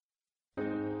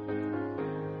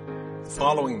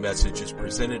following message is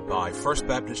presented by First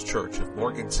Baptist Church of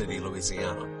Morgan City,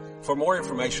 Louisiana. For more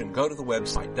information, go to the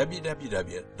website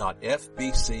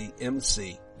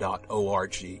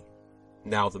www.fbcmc.org.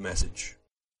 Now the message.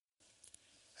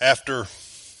 After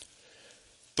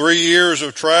 3 years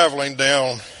of traveling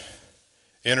down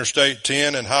Interstate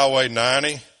 10 and Highway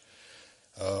 90,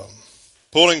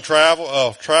 pulling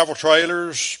travel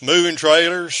trailers, moving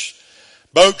trailers,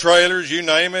 boat trailers, you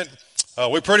name it,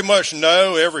 we pretty much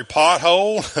know every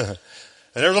pothole, and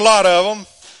there's a lot of them.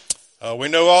 We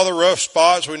know all the rough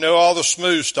spots. We know all the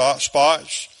smooth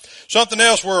spots. Something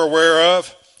else we're aware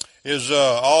of is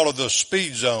all of the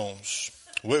speed zones.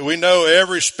 We know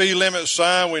every speed limit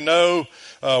sign. We know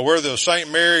where the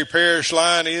St. Mary Parish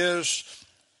line is.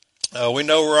 We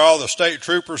know where all the state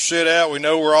troopers sit at. We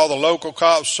know where all the local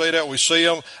cops sit at. We see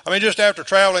them. I mean, just after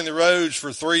traveling the roads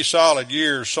for 3 solid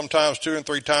years, sometimes 2 and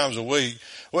 3 times a week,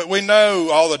 we know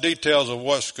all the details of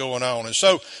what's going on. And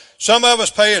so some of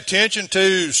us pay attention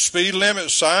to speed limit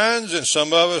signs and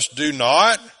some of us do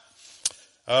not.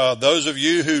 Those of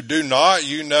you who do not,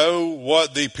 you know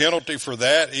what the penalty for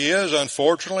that is.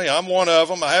 Unfortunately, I'm one of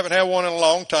them. I haven't had one in a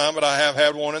long time, but I have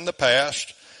had one in the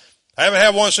past. I haven't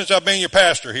had one since I've been your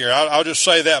pastor here. I'll just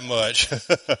say that much.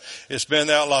 It's been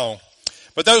that long.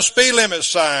 But those speed limit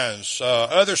signs,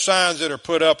 other signs that are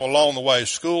put up along the way,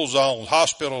 school zones,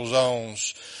 hospital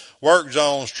zones, work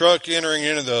zones, truck entering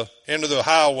into the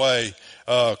highway,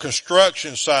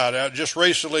 construction site. Just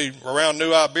recently around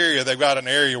New Iberia, they've got an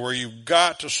area where you've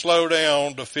got to slow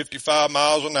down to 55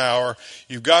 miles an hour.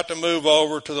 You've got to move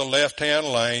over to the left-hand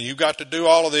lane. You've got to do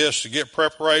all of this to get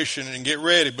preparation and get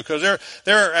ready because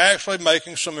they're actually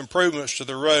making some improvements to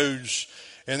the roads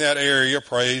in that area.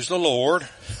 Praise the Lord.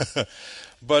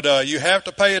 But you have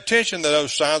to pay attention to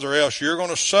those signs or else you're going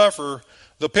to suffer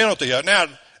the penalty. Now,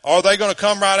 are they going to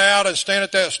come right out and stand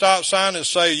at that stop sign and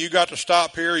say, you got to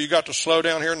stop here, you got to slow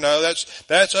down here? No,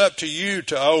 that's up to you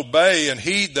to obey and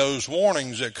heed those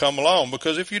warnings that come along.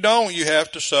 Because if you don't, you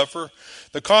have to suffer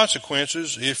the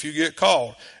consequences if you get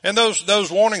caught. And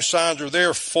those warning signs are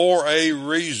there for a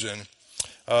reason.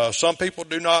 Some people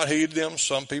do not heed them,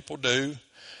 some people do.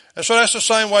 And so that's the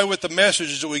same way with the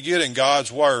messages that we get in God's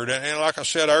Word. And like I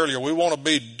said earlier, we want to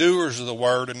be doers of the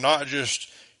Word and not just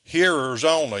hearers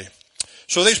only.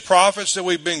 So these prophets that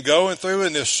we've been going through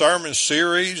in this sermon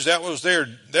series, that was their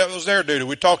duty.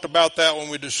 We talked about that when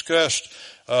we discussed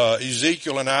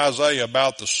Ezekiel and Isaiah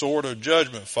about the sword of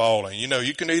judgment falling. You know,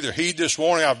 you can either heed this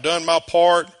warning, I've done my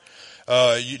part.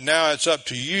 Now it's up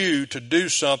to you to do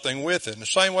something with it. And the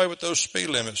same way with those speed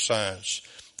limit signs.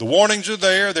 The warnings are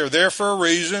there. They're there for a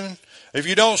reason. If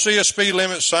you don't see a speed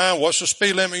limit sign, what's the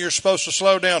speed limit you're supposed to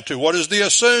slow down to? What is the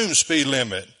assumed speed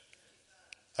limit?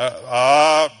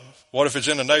 What if it's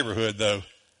in the neighborhood, though?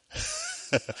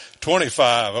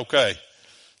 25, okay.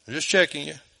 I'm just checking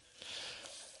you.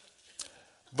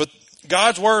 But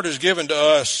God's Word is given to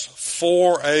us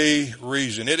for a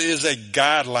reason. It is a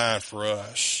guideline for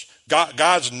us.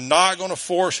 God's not going to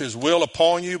force His will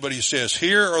upon you, but He says,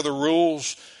 here are the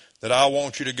rules that I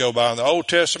want you to go by. In the Old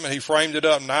Testament, He framed it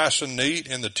up nice and neat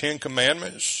in the 10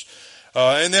 Commandments.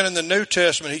 And then in the New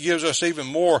Testament, He gives us even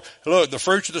more. Look, the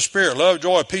fruits of the Spirit, love,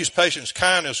 joy, peace, patience,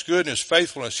 kindness, goodness,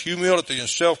 faithfulness, humility, and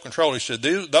self-control. He said,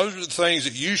 those are the things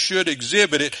that you should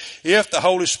exhibit it if the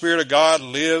Holy Spirit of God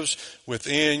lives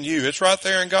within you. It's right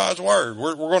there in God's Word.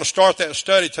 We're going to start that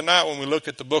study tonight when we look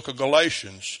at the book of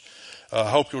Galatians. I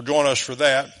hope you'll join us for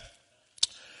that.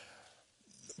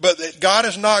 But God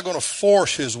is not going to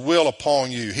force His will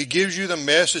upon you. He gives you the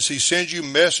message. He sends you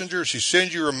messengers. He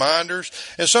sends you reminders.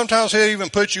 And sometimes He'll even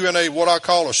put you in what I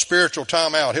call a spiritual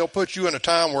timeout. He'll put you in a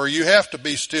time where you have to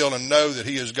be still and know that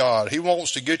He is God. He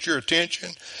wants to get your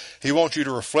attention. He wants you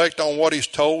to reflect on what He's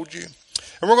told you.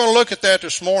 And we're going to look at that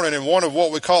this morning in one of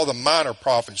what we call the minor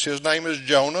prophets. His name is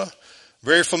Jonah.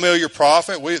 Very familiar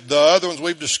prophet. The other ones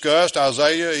we've discussed,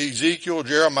 Isaiah, Ezekiel,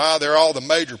 Jeremiah, they're all the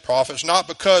major prophets, not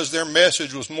because their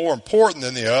message was more important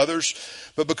than the others,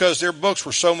 but because their books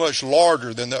were so much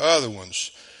larger than the other ones.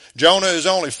 Jonah is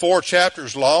only 4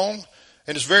 chapters long,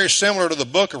 and it's very similar to the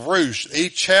book of Ruth.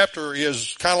 Each chapter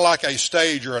is kind of like a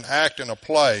stage or an act in a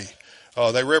play.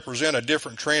 They represent a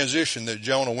different transition that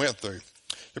Jonah went through.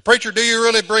 The preacher, do you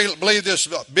really believe this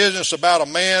business about a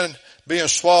man being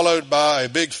swallowed by a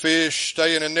big fish,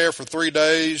 staying in there for 3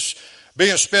 days,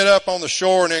 being spit up on the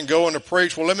shore and then going to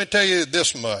preach? Well, let me tell you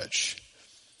this much.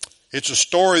 It's a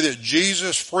story that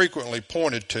Jesus frequently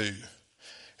pointed to.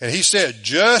 And He said,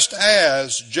 just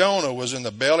as Jonah was in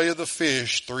the belly of the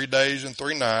fish 3 days and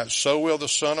 3 nights, so will the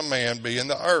Son of Man be in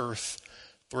the earth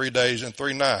 3 days and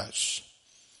 3 nights.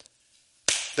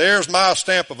 There's my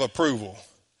stamp of approval.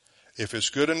 If it's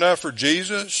good enough for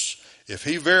Jesus, if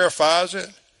he verifies it,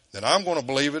 then I'm going to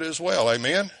believe it as well.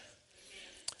 Amen?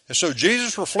 And so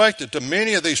Jesus reflected to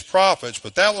many of these prophets,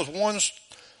 but that was one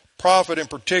prophet in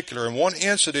particular and one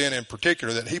incident in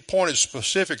particular that he pointed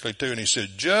specifically to, and he said,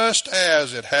 just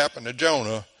as it happened to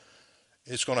Jonah,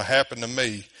 it's going to happen to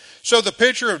me. So the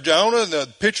picture of Jonah, the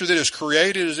picture that is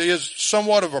created is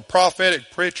somewhat of a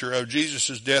prophetic picture of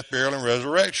Jesus' death, burial, and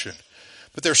resurrection.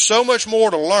 But there's so much more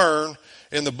to learn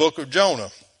in the book of Jonah.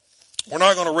 We're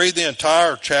not going to read the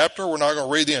entire chapter. We're not going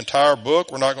to read the entire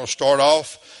book. We're not going to start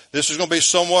off. This is going to be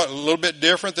somewhat a little bit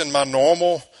different than my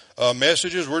normal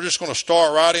messages. We're just going to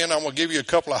start right in. I'm going to give you a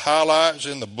couple of highlights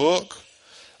in the book.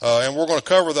 And we're going to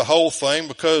cover the whole thing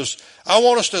because I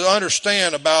want us to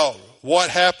understand about what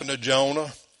happened to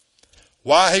Jonah,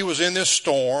 why he was in this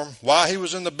storm, why he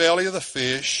was in the belly of the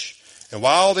fish, and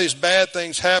why all these bad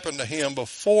things happened to him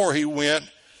before he went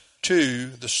to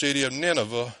the city of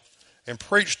Nineveh and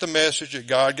preached the message that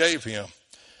God gave him.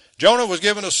 Jonah was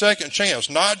given a second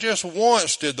chance. Not just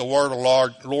once did the word of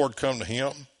the Lord come to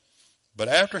him, but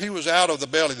after he was out of the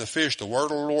belly of the fish, the word of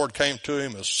the Lord came to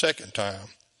him a second time.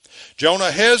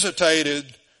 Jonah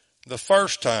hesitated the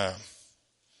first time.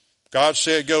 God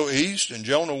said, go east, and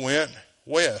Jonah went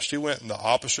west. He went in the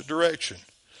opposite direction.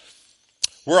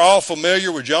 We're all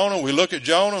familiar with Jonah. We look at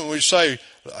Jonah and we say,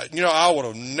 I would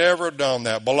have never done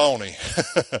that. Baloney.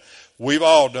 We've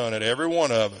all done it, every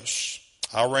one of us.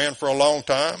 I ran for a long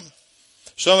time.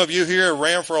 Some of you here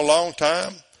ran for a long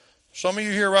time. Some of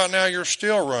you here right now, you're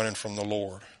still running from the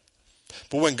Lord.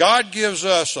 But when God gives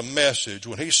us a message,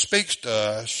 when he speaks to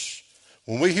us,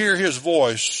 when we hear his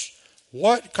voice,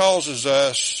 what causes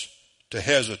us to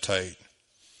hesitate?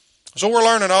 So we're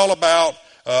learning all about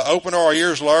open our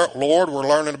ears, Lord. We're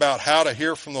learning about how to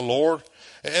hear from the Lord.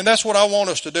 And that's what I want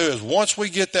us to do is once we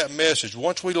get that message,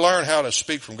 once we learn how to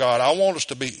speak from God, I want us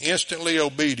to be instantly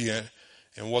obedient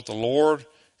in what the Lord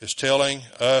is telling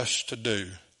us to do.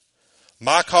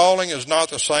 My calling is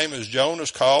not the same as Jonah's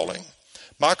calling.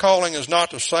 My calling is not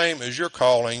the same as your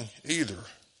calling either.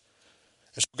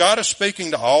 And so God is speaking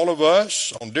to all of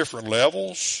us on different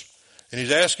levels, and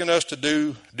he's asking us to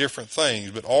do different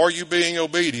things. But are you being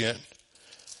obedient?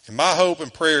 And my hope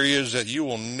and prayer is that you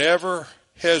will never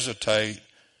hesitate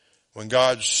when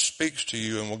God speaks to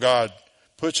you and when God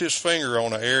puts his finger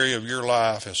on an area of your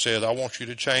life and says, I want you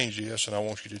to change this and I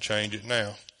want you to change it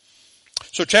now.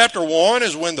 So chapter 1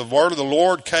 is when the word of the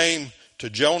Lord came to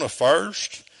Jonah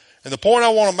first. And the point I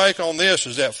want to make on this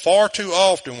is that far too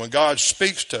often when God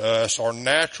speaks to us, our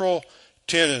natural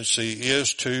tendency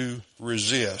is to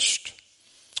resist.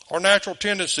 Our natural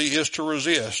tendency is to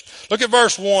resist. Look at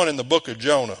verse 1 in the book of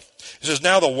Jonah. It says,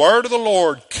 now the word of the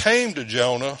Lord came to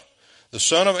Jonah, the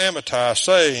son of Amittai,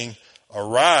 saying,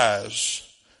 arise,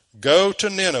 go to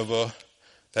Nineveh,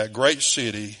 that great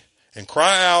city, and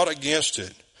cry out against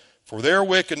it, for their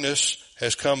wickedness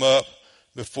has come up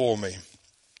before me.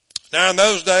 Now in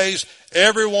those days,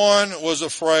 everyone was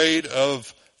afraid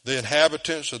of the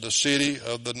inhabitants of the city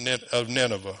of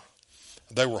Nineveh.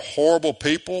 They were horrible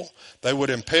people. They would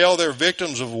impale their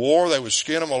victims of war. They would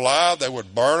skin them alive. They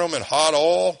would burn them in hot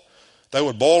oil. They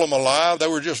would boil them alive. They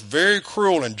were just very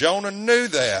cruel, and Jonah knew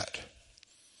that.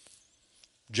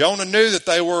 Jonah knew that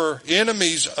they were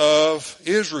enemies of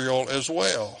Israel as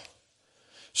well.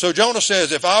 So Jonah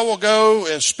says, if I will go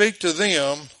and speak to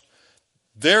them,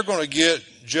 they're going to get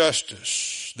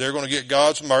justice. They're going to get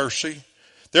God's mercy.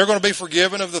 They're going to be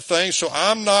forgiven of the things. So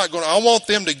I want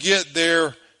them to get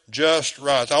their just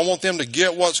rights. I want them to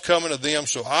get what's coming to them.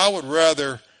 So I would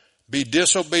rather be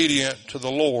disobedient to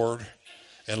the Lord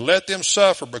and let them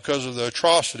suffer because of the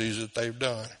atrocities that they've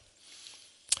done.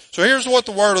 So here's what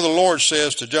the word of the Lord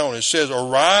says to Jonah. It says,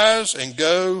 arise and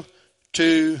go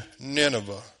to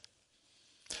Nineveh.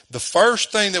 The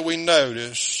first thing that we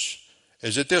notice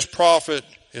is that this prophet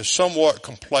is somewhat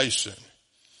complacent.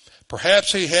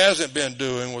 Perhaps he hasn't been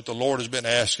doing what the Lord has been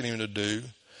asking him to do.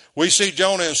 We see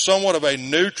Jonah in somewhat of a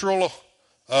neutral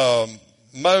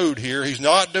mode here. He's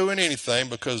not doing anything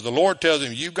because the Lord tells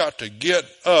him, you've got to get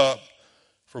up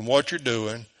from what you're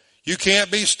doing. You can't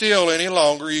be still any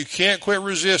longer. You can't quit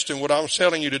resisting what I'm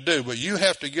telling you to do, but you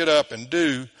have to get up and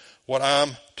do what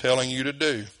I'm telling you to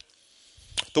do.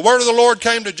 The word of the Lord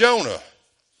came to Jonah.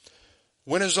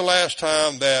 When is the last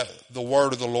time that the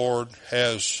word of the Lord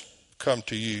has come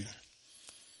to you?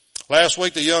 Last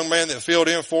week, the young man that filled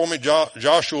in for me,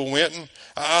 Joshua Winton,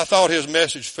 I thought his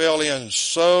message fell in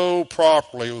so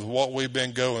properly with what we've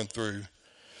been going through.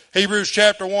 Hebrews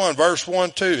chapter 1, verse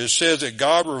 1-2, it says that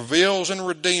God reveals and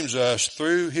redeems us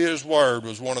through his word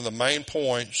was one of the main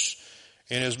points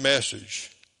in his message.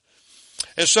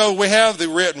 And so we have the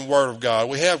written Word of God.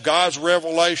 We have God's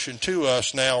revelation to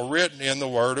us now written in the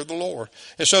Word of the Lord.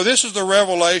 And so this is the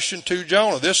revelation to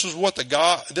Jonah. This is what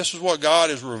God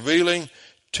is revealing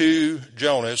to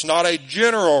Jonah. It's not a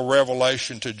general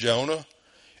revelation to Jonah.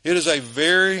 It is a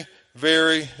very,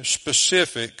 very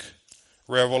specific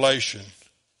revelation.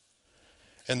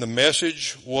 And the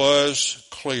message was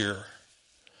clear.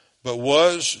 But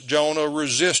was Jonah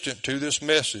resistant to this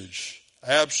message?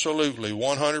 Absolutely,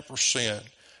 100%.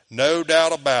 No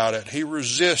doubt about it. He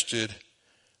resisted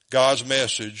God's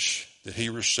message that he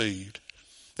received.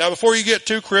 Now, before you get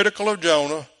too critical of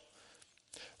Jonah,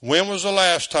 when was the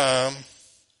last time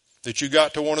that you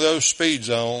got to one of those speed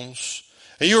zones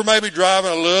and you were maybe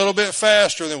driving a little bit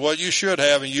faster than what you should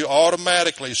have and you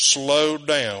automatically slowed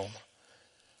down?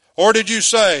 Or did you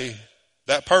say,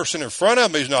 that person in front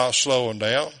of me is not slowing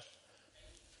down?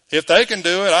 If they can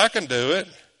do it, I can do it.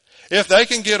 If they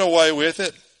can get away with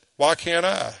it, why can't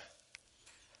I?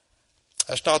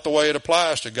 That's not the way it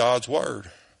applies to God's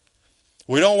Word.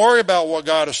 We don't worry about what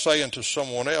God is saying to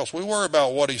someone else. We worry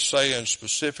about what He's saying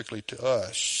specifically to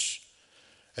us.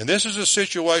 And this is a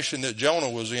situation that Jonah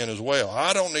was in as well.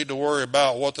 I don't need to worry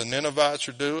about what the Ninevites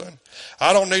are doing.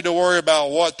 I don't need to worry about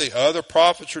what the other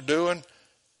prophets are doing.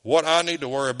 What I need to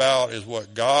worry about is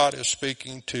what God is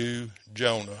speaking to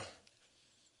Jonah.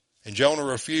 And Jonah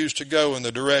refused to go in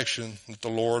the direction that the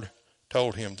Lord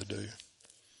told him to do.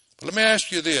 But let me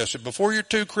ask you this, before you're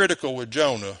too critical with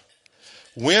Jonah,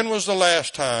 when was the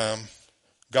last time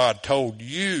God told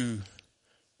you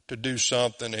to do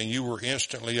something and you were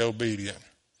instantly obedient?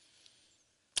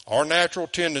 Our natural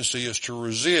tendency is to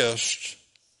resist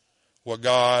what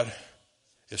God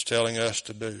is telling us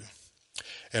to do.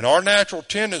 And our natural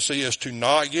tendency is to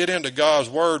not get into God's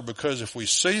Word, because if we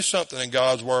see something in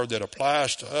God's Word that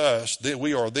applies to us, then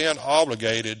we are then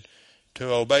obligated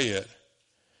to obey it.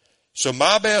 So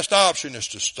my best option is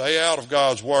to stay out of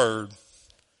God's Word.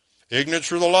 Ignorance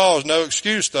for the law is no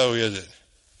excuse, though, is it?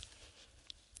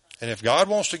 And if God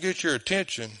wants to get your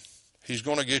attention, He's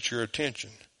going to get your attention,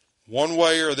 one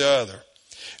way or the other.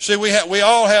 See, we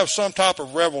all have some type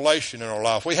of revelation in our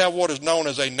life. We have what is known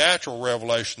as a natural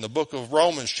revelation. The book of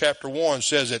Romans chapter 1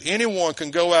 says that anyone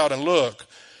can go out and look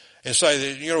and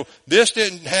say that, this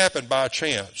didn't happen by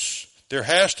chance. There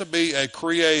has to be a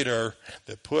creator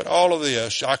that put all of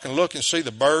this. I can look and see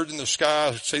the birds in the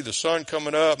sky, see the sun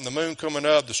coming up and the moon coming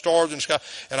up, the stars in the sky,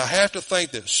 and I have to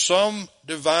think that some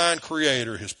divine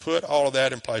creator has put all of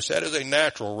that in place. That is a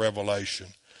natural revelation.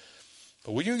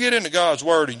 But when you get into God's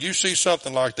Word and you see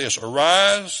something like this,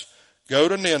 arise, go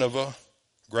to Nineveh,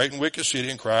 great and wicked city,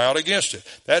 and cry out against it.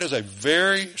 That is a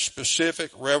very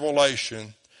specific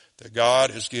revelation that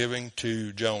God is giving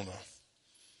to Jonah.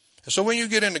 And so when you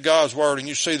get into God's Word and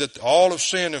you see that all have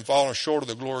sinned and fallen short of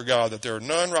the glory of God, that there are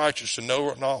none righteous and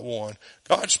no, not one,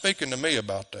 God's speaking to me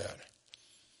about that.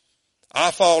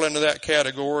 I fall into that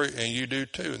category and you do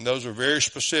too. And those are very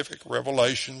specific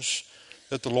revelations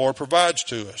that the Lord provides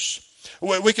to us.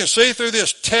 We can see through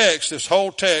this text, this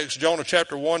whole text, Jonah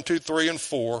chapter 1, 2, 3, and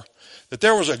 4, that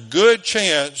there was a good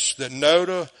chance that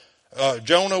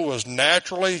Jonah was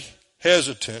naturally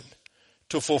hesitant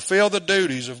to fulfill the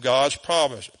duties of God's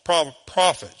prophets.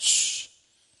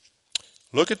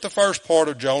 Look at the first part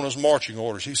of Jonah's marching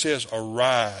orders. He says,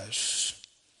 arise.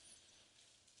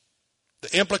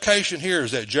 The implication here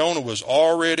is that Jonah was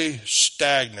already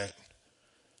stagnant.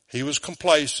 He was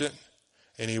complacent.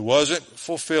 And he wasn't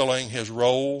fulfilling his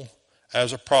role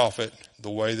as a prophet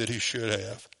the way that he should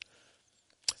have.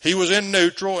 He was in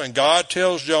neutral, and God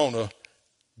tells Jonah,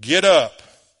 get up.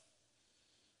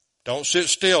 Don't sit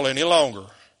still any longer.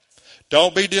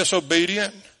 Don't be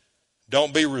disobedient.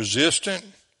 Don't be resistant.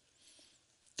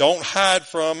 Don't hide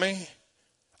from me.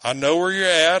 I know where you're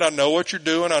at. I know what you're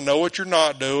doing. I know what you're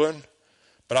not doing.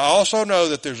 But I also know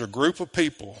that there's a group of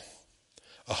people,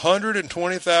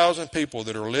 120,000 people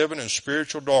that are living in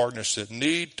spiritual darkness that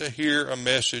need to hear a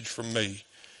message from me.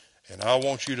 And I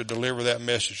want you to deliver that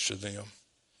message to them.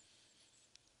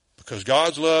 Because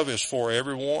God's love is for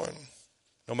everyone,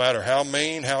 no matter how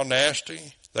mean, how nasty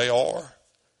they are,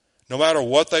 no matter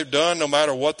what they've done, no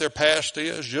matter what their past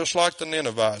is. Just like the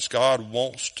Ninevites, God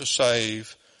wants to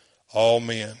save all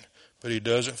men, but He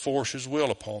doesn't force His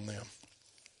will upon them.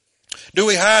 Do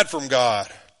we hide from God?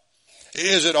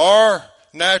 Is it our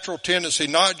natural tendency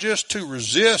not just to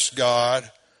resist God,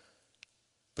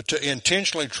 but to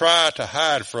intentionally try to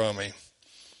hide from Him?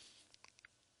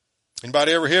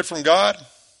 Anybody ever hid from God?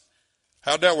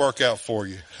 How'd that work out for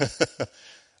you?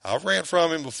 I ran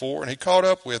from Him before and He caught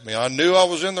up with me. I knew I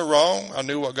was in the wrong. I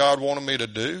knew what God wanted me to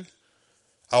do.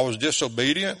 I was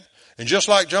disobedient. And just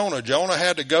like Jonah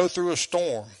had to go through a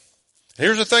storm.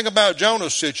 Here's the thing about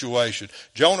Jonah's situation.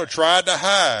 Jonah tried to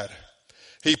hide.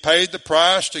 He paid the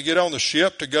price to get on the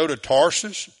ship to go to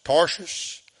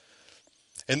Tarshish.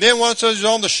 And then once he was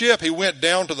on the ship, he went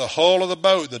down to the hull of the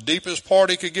boat, the deepest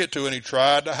part he could get to, and he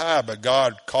tried to hide. But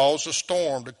God caused a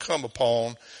storm to come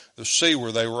upon the sea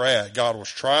where they were at. God was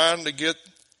trying to get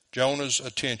Jonah's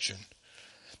attention.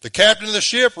 The captain of the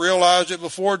ship realized it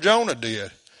before Jonah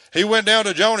did. He went down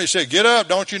to Jonah. He said, "Get up.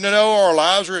 Don't you know our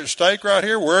lives are at stake right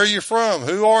here? Where are you from?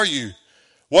 Who are you?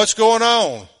 What's going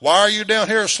on? Why are you down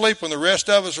here asleep when the rest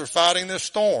of us are fighting this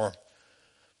storm?"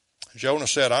 Jonah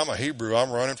said, "I'm a Hebrew.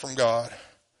 I'm running from God."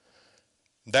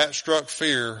 That struck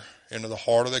fear into the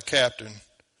heart of the captain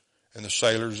and the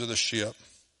sailors of the ship.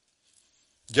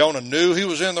 Jonah knew he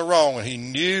was in the wrong, and he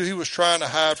knew he was trying to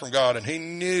hide from God, and he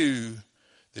knew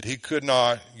that he could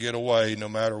not get away no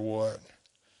matter what.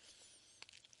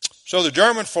 So the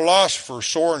German philosopher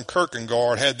Soren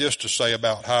Kierkegaard had this to say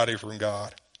about hiding from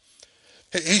God.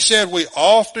 He said, "We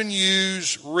often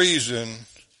use reason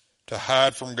to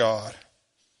hide from God.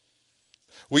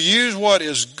 We use what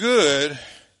is good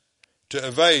to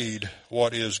evade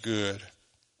what is good."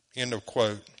 End of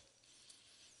quote.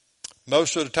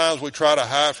 Most of the times we try to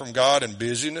hide from God in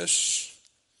busyness.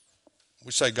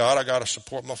 We say, "God, I got to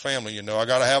support my family. I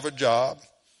got to have a job.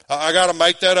 I got to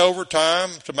make that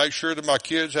overtime to make sure that my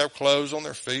kids have clothes on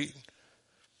their feet,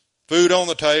 food on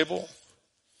the table.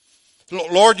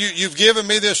 Lord, you've given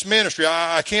me this ministry.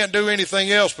 I can't do anything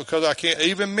else because I can't."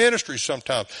 Even ministry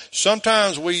sometimes.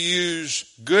 Sometimes we use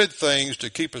good things to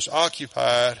keep us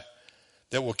occupied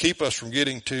that will keep us from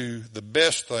getting to the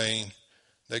best thing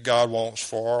that God wants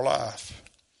for our life.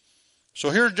 So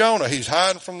here's Jonah. He's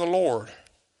hiding from the Lord.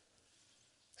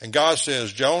 And God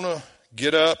says, "Jonah,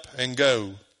 get up and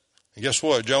go." And guess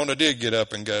what? Jonah did get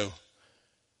up and go.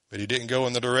 But he didn't go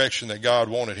in the direction that God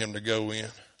wanted him to go in.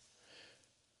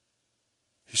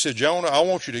 He said, "Jonah, I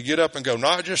want you to get up and go,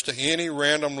 not just to any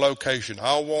random location.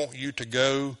 I want you to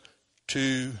go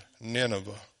to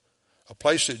Nineveh," a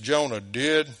place that Jonah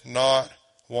did not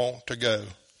want to go.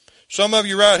 Some of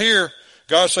you right here,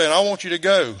 God's saying, "I want you to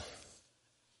go.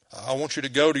 I want you to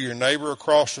go to your neighbor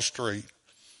across the street."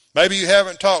 Maybe you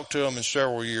haven't talked to them in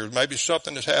several years. Maybe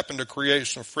something has happened to create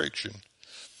some friction.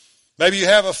 Maybe you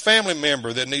have a family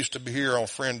member that needs to be here on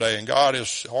Friend Day, and God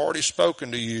has already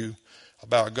spoken to you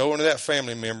about going to that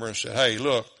family member and said, "Hey,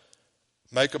 look,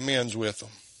 make amends with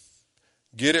them.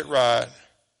 Get it right,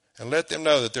 and let them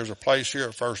know that there's a place here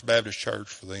at First Baptist Church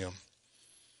for them."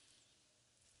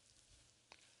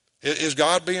 Is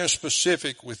God being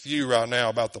specific with you right now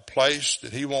about the place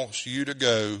that He wants you to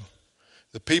go,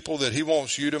 the people that He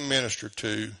wants you to minister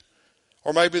to,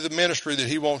 or maybe the ministry that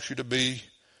He wants you to be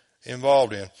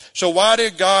involved in? So why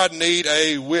did God need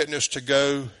a witness to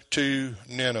go to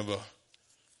Nineveh?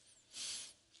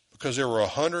 Because there were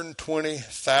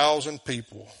 120,000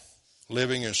 people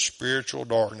living in spiritual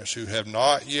darkness who have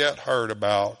not yet heard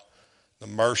about the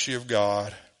mercy of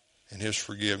God and His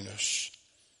forgiveness.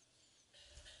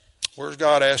 Where's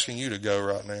God asking you to go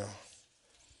right now?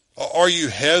 Are you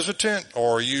hesitant,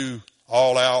 or are you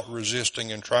all out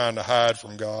resisting and trying to hide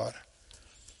from God?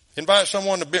 Invite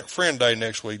someone to Friend Day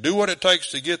next week. Do what it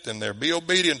takes to get them there. Be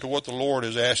obedient to what the Lord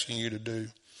is asking you to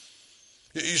do.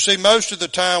 You see, most of the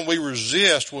time we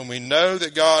resist when we know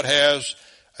that God has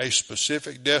a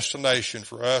specific destination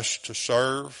for us to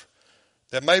serve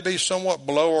that may be somewhat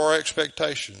below our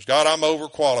expectations. God, I'm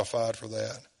overqualified for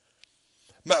that.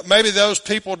 Maybe those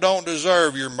people don't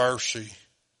deserve your mercy.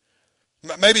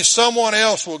 Maybe someone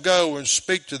else will go and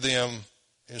speak to them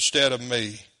instead of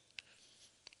me.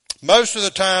 Most of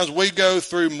the times we go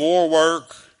through more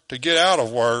work to get out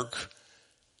of work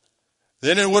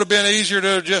than it would have been easier to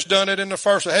have just done it in the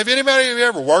first place. Have anybody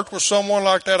ever worked with someone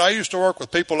like that? I used to work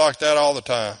with people like that all the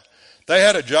time. They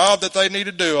had a job that they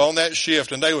needed to do on that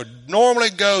shift, and they would normally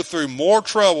go through more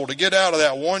trouble to get out of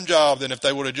that one job than if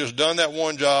they would have just done that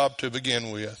one job to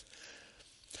begin with.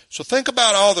 So think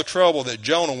about all the trouble that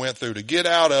Jonah went through to get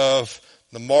out of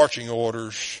the marching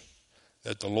orders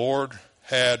that the Lord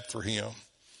had for him.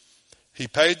 He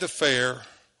paid the fare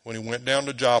when he went down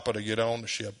to Joppa to get on the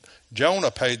ship.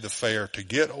 Jonah paid the fare to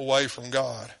get away from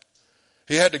God.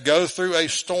 He had to go through a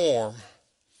storm.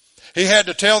 He had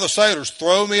to tell the sailors,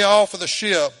 "Throw me off of the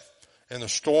ship and the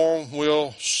storm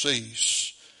will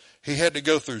cease." He had to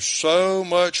go through so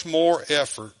much more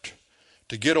effort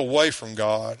to get away from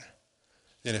God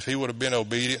than if he would have been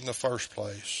obedient in the first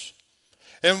place.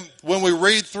 And when we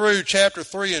read through chapter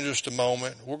 3 in just a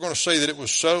moment, we're going to see that it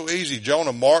was so easy.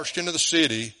 Jonah marched into the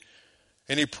city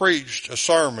and he preached a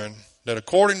sermon that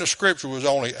according to Scripture was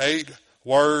only 8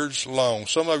 words long.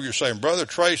 Some of you are saying, "Brother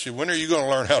Tracey, when are you going to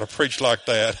learn how to preach like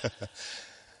that?"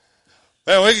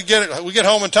 Man, we get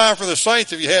home in time for the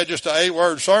saints if you had just an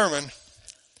 8-word sermon.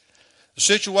 The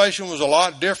situation was a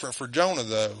lot different for Jonah,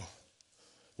 though.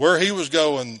 Where he was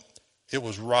going, it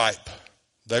was ripe.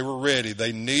 They were ready.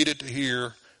 They needed to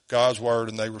hear God's word,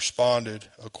 and they responded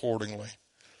accordingly.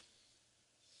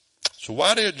 So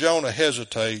why did Jonah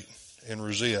hesitate and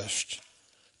resist?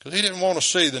 Because he didn't want to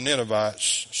see the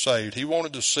Ninevites saved. He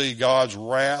wanted to see God's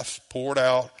wrath poured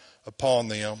out upon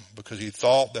them because he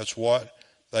thought that's what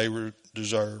they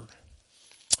deserved.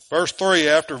 Verse 3,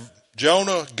 after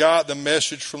Jonah got the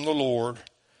message from the Lord,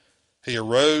 he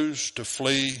arose to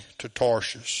flee to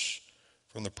Tarshish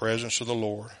from the presence of the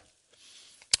Lord.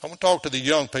 I want to talk to the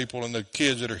young people and the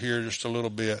kids that are here just a little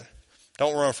bit.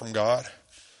 Don't run from God.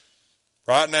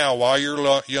 Right now, while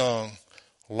you're young,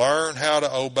 learn how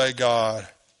to obey God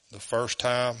the first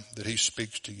time that he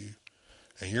speaks to you.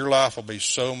 And your life will be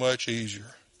so much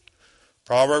easier.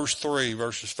 Proverbs 3,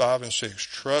 verses 5 and 6.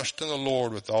 Trust in the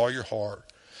Lord with all your heart.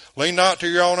 Lean not to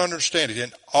your own understanding.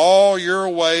 In all your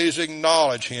ways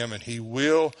acknowledge him, and he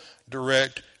will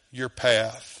direct your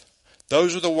path.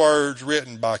 Those are the words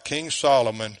written by King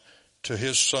Solomon to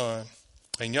his son.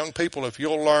 And young people, if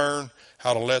you'll learn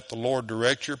how to let the Lord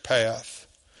direct your path,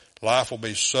 life will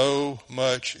be so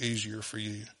much easier for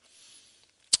you.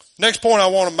 Next point I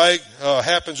want to make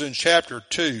happens in chapter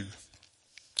 2.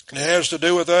 It has to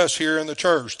do with us here in the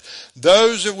church.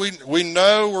 Those that we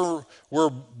know we're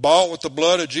bought with the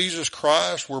blood of Jesus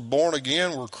Christ. We're born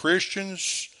again. We're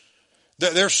Christians.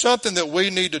 There's something that we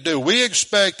need to do. We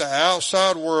expect the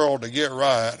outside world to get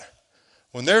right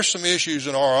when there's some issues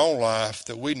in our own life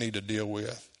that we need to deal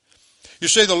with. You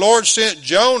see, the Lord sent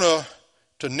Jonah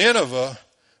to Nineveh,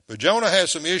 but Jonah had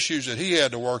some issues that he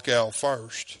had to work out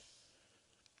first.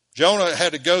 Jonah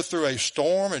had to go through a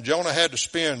storm, and Jonah had to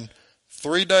spend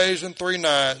 3 days and 3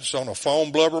 nights on a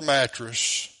foam blubber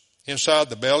mattress inside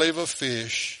the belly of a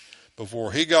fish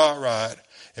before he got right.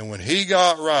 And when he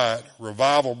got right,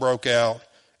 revival broke out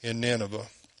in Nineveh.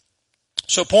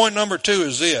 So point number 2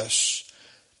 is this.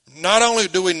 Not only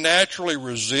do we naturally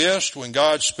resist when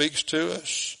God speaks to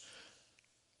us,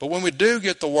 but when we do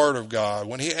get the word of God,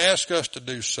 when he asks us to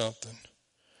do something,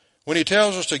 when he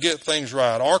tells us to get things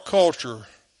right, our culture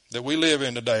that we live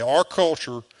in today, our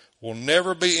culture will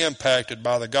never be impacted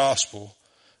by the gospel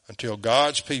until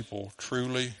God's people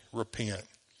truly repent.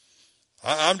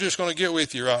 I'm just going to get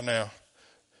with you right now.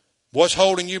 What's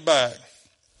holding you back?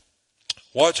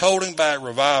 What's holding back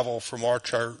revival from our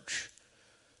church?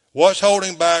 What's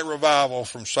holding back revival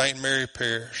from St. Mary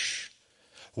Parish?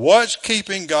 What's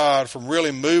keeping God from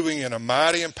really moving in a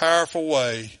mighty and powerful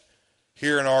way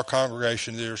here in our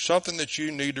congregation? There's something that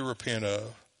you need to repent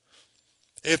of.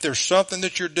 If there's something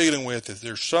that you're dealing with, if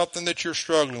there's something that you're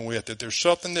struggling with, if there's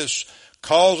something that's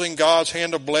causing God's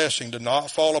hand of blessing to not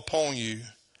fall upon you,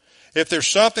 if there's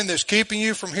something that's keeping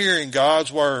you from hearing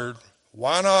God's word,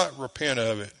 why not repent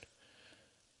of it?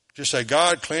 Just say,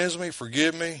 God, cleanse me,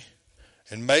 forgive me,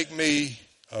 and make me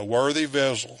a worthy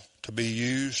vessel to be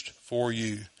used for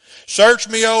you. Search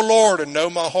me, O Lord, and know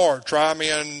my heart. Try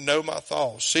me and know my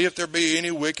thoughts. See if there be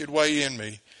any wicked way in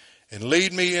me, and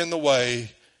lead me in the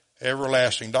way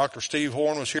everlasting. Dr. Steve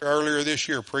Horn was here earlier this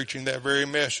year preaching that very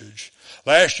message.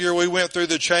 Last year we went through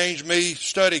the Change Me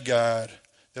study guide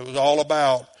that was all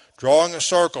about drawing a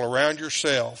circle around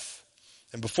yourself.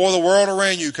 And before the world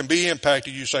around you can be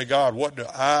impacted, you say, God, what do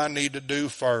I need to do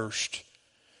first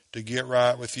to get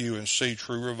right with you and see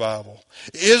true revival?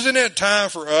 Isn't it time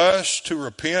for us to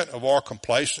repent of our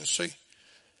complacency?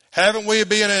 Haven't we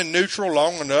been in neutral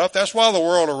long enough? That's why the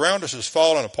world around us is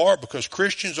falling apart, because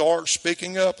Christians aren't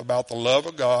speaking up about the love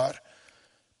of God,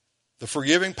 the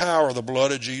forgiving power of the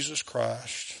blood of Jesus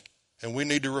Christ. And we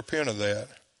need to repent of that.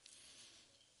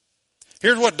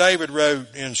 Here's what David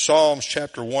wrote in Psalms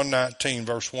chapter 119,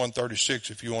 verse 136,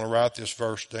 if you want to write this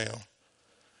verse down.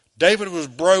 David was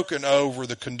broken over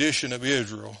the condition of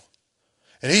Israel.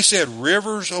 And he said,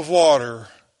 rivers of water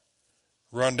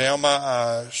run down my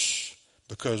eyes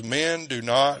because men do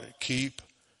not keep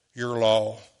your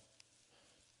law.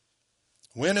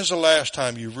 When is the last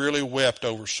time you really wept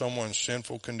over someone's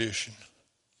sinful condition?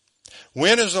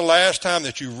 When is the last time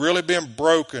that you've really been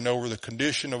broken over the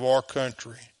condition of our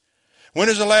country? When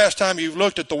is the last time you've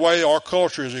looked at the way our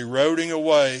culture is eroding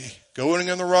away, going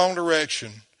in the wrong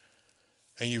direction,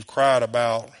 and you've cried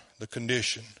about the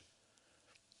condition?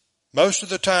 Most of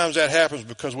the times that happens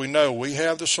because we know we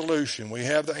have the solution, we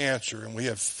have the answer, and we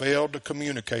have failed to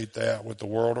communicate that with the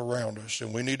world around us,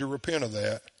 and we need to repent of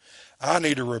that. I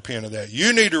need to repent of that.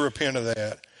 You need to repent of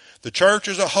that. The church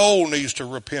as a whole needs to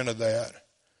repent of that.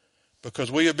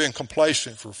 because we have been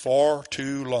complacent for far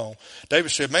too long. David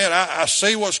said, man, I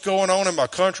see what's going on in my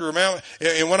country around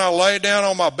me. And when I lay down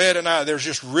on my bed at night, there's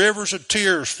just rivers of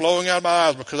tears flowing out of my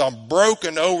eyes because I'm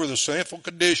broken over the sinful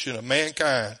condition of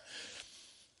mankind.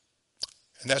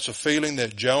 And that's a feeling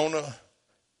that Jonah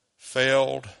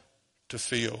failed to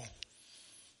feel.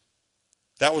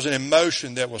 That was an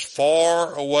emotion that was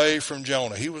far away from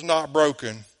Jonah. He was not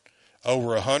broken over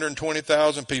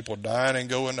 120,000 people dying and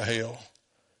going to hell.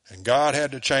 And God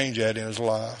had to change that in his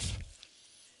life.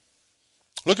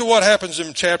 Look at what happens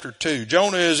in chapter 2.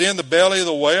 Jonah is in the belly of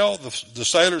the whale. The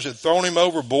sailors had thrown him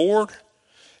overboard.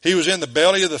 He was in the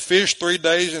belly of the fish 3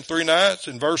 days and 3 nights.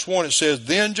 In verse 1 it says,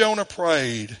 then Jonah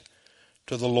prayed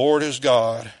to the Lord his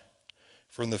God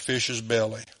from the fish's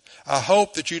belly. I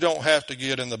hope that you don't have to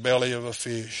get in the belly of a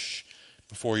fish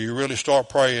before you really start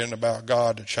praying about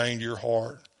God to change your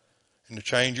heart and to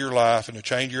change your life and to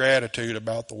change your attitude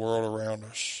about the world around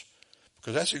us.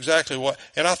 Because that's exactly what,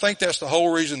 and I think that's the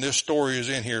whole reason this story is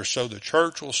in here, so the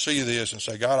church will see this and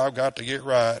say, God, I've got to get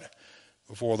right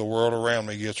before the world around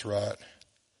me gets right.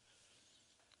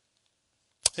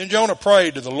 Then Jonah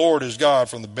prayed to the Lord his God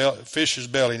from the fish's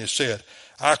belly, and he said,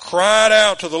 I cried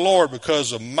out to the Lord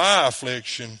because of my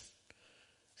affliction,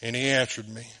 and he answered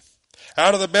me.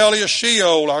 Out of the belly of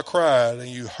Sheol I cried, and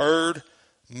you heard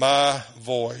my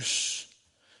voice.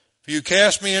 For you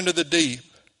cast me into the deep,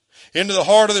 into the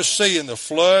heart of the sea, and the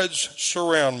floods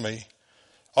surround me.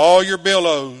 All your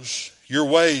billows, your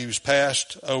waves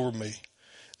passed over me.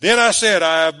 Then I said,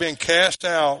 I have been cast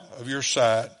out of your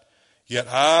sight, yet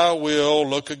I will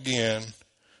look again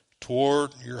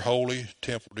toward your holy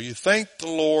temple. Do you think the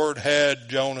Lord had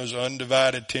Jonah's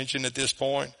undivided attention at this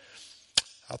point?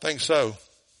 I think so.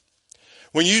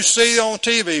 When you see on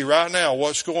TV right now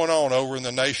what's going on over in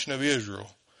the nation of Israel,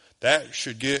 that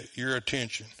should get your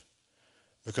attention.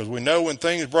 Because we know when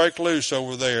things break loose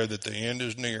over there that the end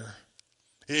is near.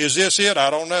 Is this it? I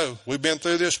don't know. We've been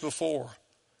through this before.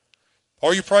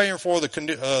 Are you praying for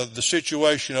the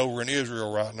situation over in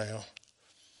Israel right now?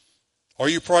 Are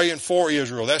you praying for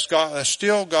Israel? That's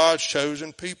still God's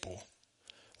chosen people.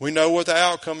 We know what the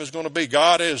outcome is going to be.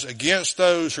 God is against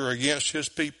those who are against his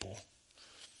people.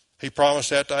 He promised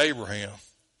that to Abraham.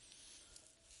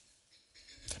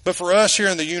 But for us here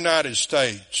in the United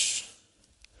States,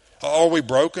 are we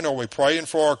broken? Are we praying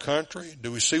for our country?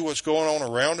 Do we see what's going on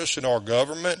around us in our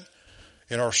government,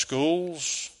 in our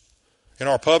schools, in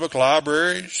our public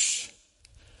libraries?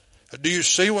 Do you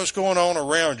see what's going on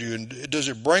around you? And does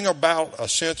it bring about a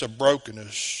sense of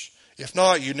brokenness? If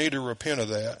not, you need to repent of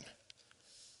that.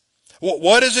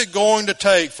 What is it going to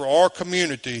take for our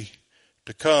community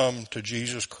to come to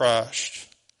Jesus Christ?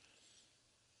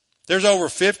 There's over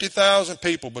 50,000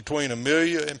 people between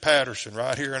Amelia and Patterson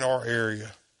right here in our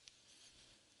area.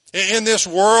 In this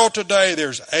world today,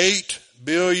 there's 8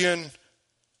 billion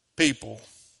people.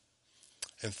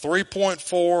 And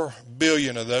 3.4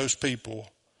 billion of those people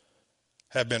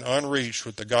have been unreached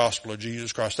with the gospel of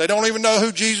Jesus Christ. They don't even know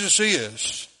who Jesus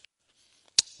is.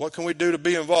 What can we do to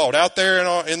be involved? Out there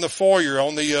in the foyer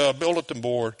on the bulletin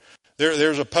board,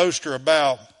 there's a poster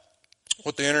about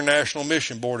what the International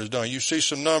Mission Board has done. You see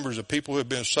some numbers of people who have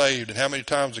been saved and how many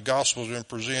times the gospel has been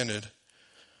presented.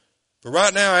 But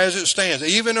right now, as it stands,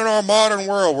 even in our modern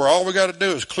world where all we got to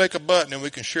do is click a button and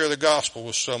we can share the gospel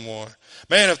with someone.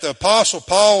 Man, if the Apostle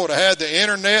Paul would have had the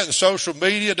internet and social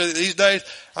media these days,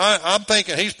 I'm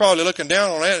thinking he's probably looking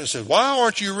down on that and says, why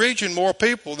aren't you reaching more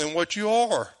people than what you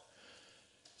are?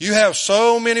 You have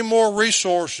so many more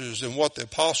resources than what the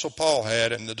Apostle Paul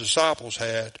had and the disciples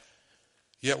had.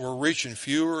 Yet we're reaching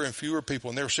fewer and fewer people.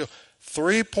 And there's still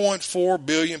 3.4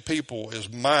 billion people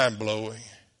is mind-blowing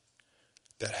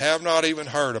that have not even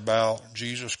heard about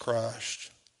Jesus Christ.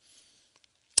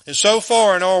 And so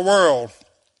far in our world,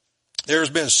 there's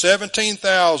been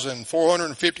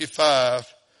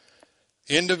 17,455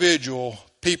 individual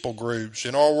people groups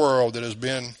in our world that has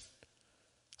been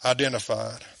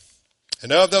identified.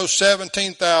 And of those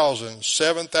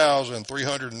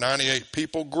 7,398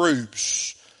 people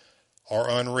groups are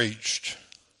unreached.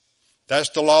 That's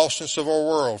the lostness of our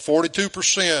world.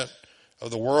 42%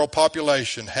 of the world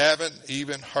population haven't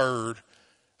even heard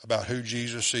about who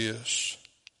Jesus is.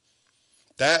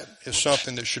 That is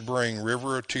something that should bring a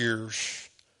river of tears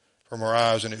from our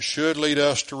eyes, and it should lead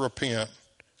us to repent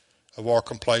of our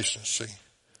complacency.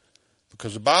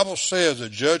 Because the Bible says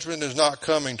that judgment is not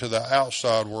coming to the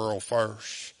outside world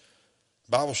first.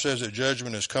 The Bible says that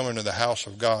judgment is coming to the house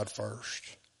of God first.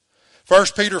 1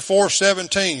 Peter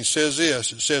 4:17 says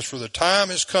this. It says, for the time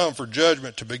has come for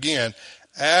judgment to begin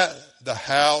at the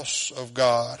house of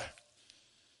God.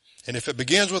 And if it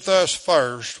begins with us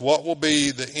first, what will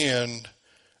be the end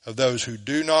of those who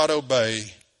do not obey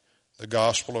the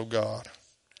gospel of God?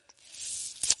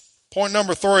 Point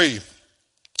number 3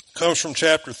 comes from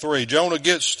chapter 3. Jonah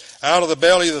gets out of the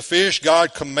belly of the fish.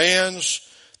 God commands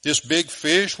this big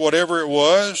fish, whatever it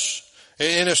was.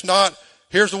 And it's not,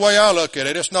 here's the way I look at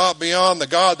it, it's not beyond the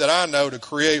God that I know to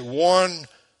create one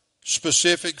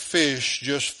specific fish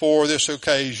just for this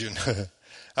occasion.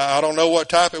 I don't know what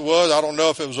type it was. I don't know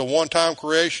if it was a one-time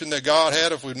creation that God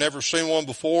had, if we've never seen one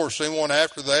before or seen one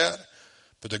after that.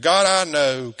 But the God I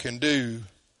know can do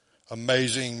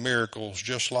amazing miracles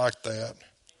just like that.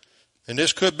 And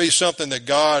this could be something that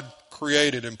God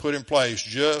created and put in place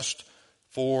just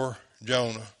for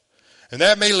Jonah. And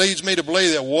that leads me to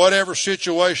believe that whatever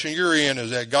situation you're in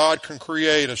is that God can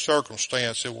create a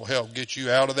circumstance that will help get you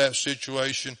out of that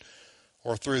situation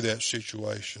or through that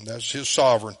situation. That's his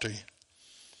sovereignty.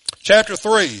 Chapter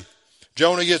 3,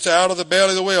 Jonah gets out of the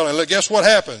belly of the whale. And look, guess what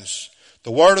happens?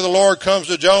 The word of the Lord comes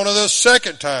to Jonah the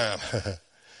second time.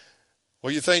 What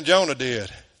do you think Jonah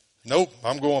did? Nope,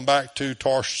 I'm going back to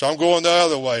Tarshish. I'm going the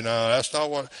other way. No, that's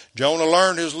not what. Jonah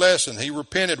learned his lesson. He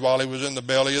repented while he was in the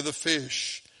belly of the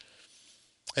fish.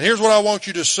 And here's what I want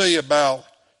you to see about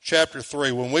chapter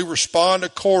 3. When we respond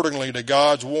accordingly to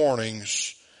God's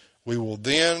warnings, we will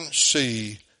then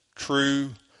see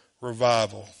true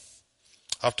revival.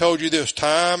 I've told you this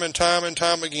time and time and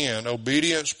time again.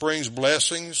 Obedience brings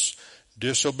blessings.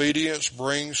 Disobedience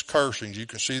brings cursings. You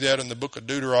can see that in the book of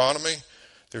Deuteronomy.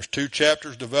 There's 2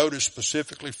 chapters devoted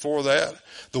specifically for that.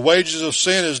 The wages of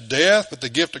sin is death, but the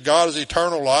gift of God is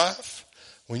eternal life.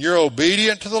 When you're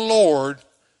obedient to the Lord,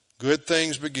 good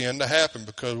things begin to happen,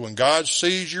 because when God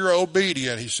sees you're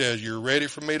obedient, he says, you're ready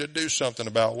for me to do something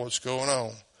about what's going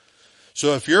on.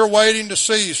 So if you're waiting to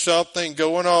see something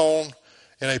going on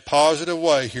in a positive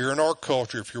way here in our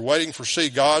culture, if you're waiting to see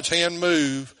God's hand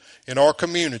move in our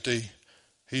community,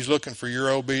 he's looking for your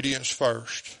obedience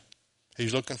first.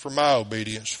 He's looking for my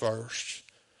obedience first.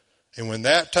 And when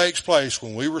that takes place,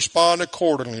 when we respond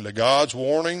accordingly to God's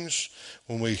warnings,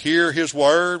 when we hear his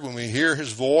word, when we hear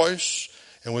his voice,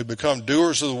 and we become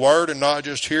doers of the word and not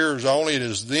just hearers only, it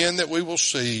is then that we will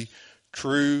see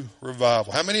true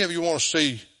revival. How many of you want to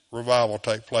see revival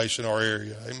take place in our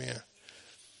area? Amen.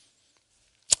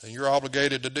 And you're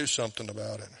obligated to do something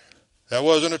about it. That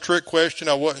wasn't a trick question.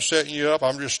 I wasn't setting you up.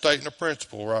 I'm just stating a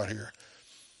principle right here.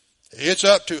 It's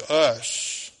up to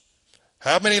us.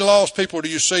 How many lost people do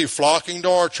you see flocking to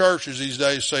our churches these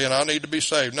days saying, I need to be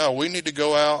saved? No, we need to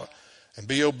go out and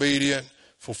be obedient,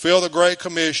 fulfill the Great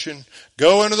Commission,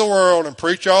 go into the world and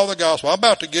preach all the gospel. I'm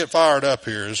about to get fired up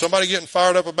here. Is somebody getting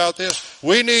fired up about this?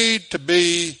 We need to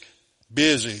be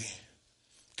busy.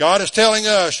 God is telling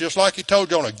us, just like he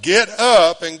told Jonah, get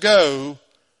up and go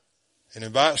and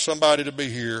invite somebody to be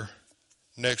here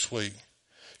next week.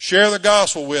 Share the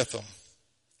gospel with them.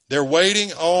 They're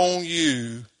waiting on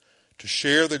you to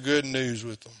share the good news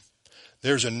with them.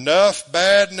 There's enough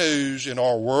bad news in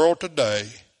our world today.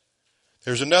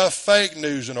 There's enough fake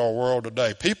news in our world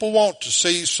today. People want to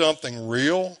see something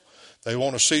real. They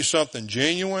want to see something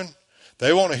genuine.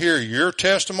 They want to hear your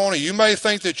testimony. You may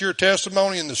think that your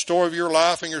testimony and the story of your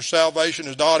life and your salvation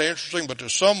is not interesting, but to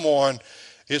someone,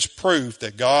 it's proof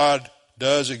that God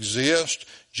does exist.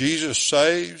 Jesus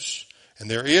saves. And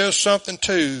there is something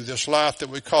to this life that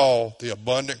we call the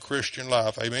abundant Christian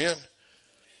life. Amen?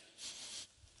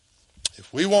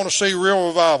 If we want to see real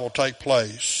revival take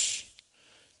place,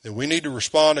 then we need to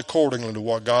respond accordingly to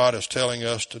what God is telling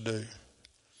us to do.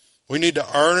 We need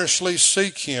to earnestly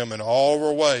seek him in all of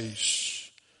our ways.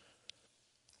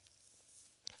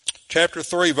 Chapter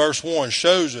 3, verse 1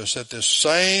 shows us that this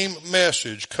same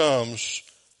message comes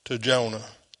to Jonah.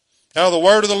 Now the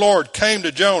word of the Lord came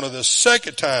to Jonah the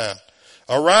second time.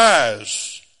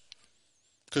 Arise.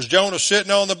 Because Jonah's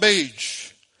sitting on the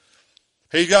beach.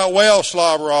 He's got whale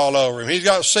slobber all over him. He's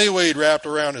got seaweed wrapped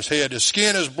around his head. His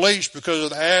skin is bleached because of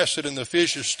the acid in the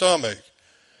fish's stomach.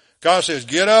 God says,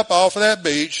 get up off of that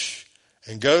beach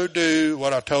and go do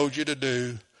what I told you to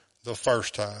do the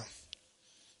first time.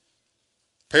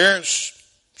 Parents,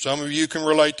 some of you can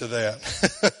relate to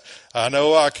that. I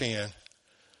know I can.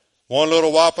 One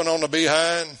little whopping on the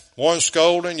behind, one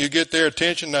scolding, you get their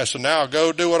attention. They say, now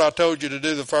go do what I told you to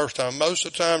do the first time. Most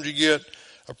of the times you get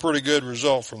a pretty good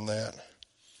result from that.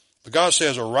 But God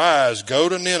says, arise, go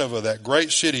to Nineveh, that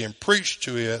great city, and preach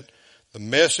to it the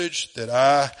message that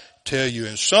I tell you.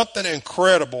 And something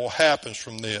incredible happens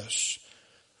from this.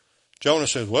 Jonah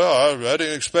says, well, I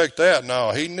didn't expect that.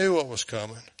 No, he knew what was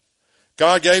coming.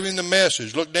 God gave him the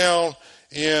message. Look down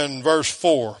in verse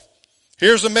 4.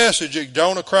 Here's the message that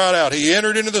Jonah cried out. He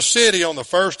entered into the city on the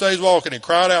first day's walk, and he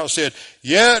cried out and said,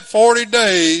 "Yet 40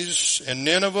 days, and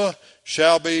Nineveh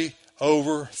shall be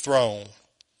overthrown."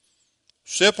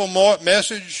 Simple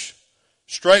message,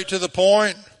 straight to the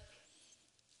point.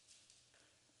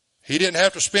 He didn't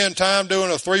have to spend time doing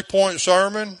a 3-point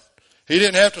sermon. He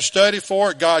didn't have to study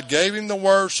for it. God gave him the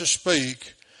words to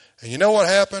speak. And you know what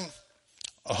happened?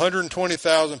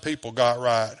 120,000 people got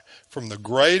right, from the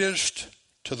greatest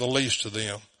to the least of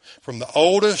them, from the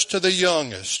oldest to the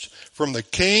youngest, from the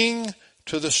king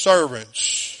to the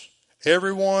servants.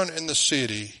 Everyone in the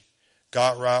city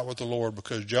got right with the Lord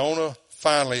because Jonah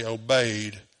finally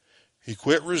obeyed. He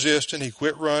quit resisting, he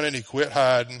quit running, he quit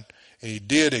hiding, and he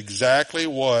did exactly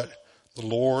what the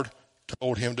Lord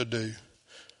told him to do.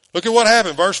 Look at what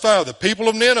happened. Verse 5, the people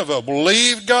of Nineveh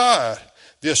believed God.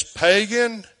 This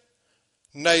pagan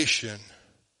nation,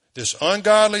 this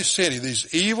ungodly city,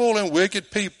 these evil and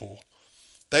wicked people,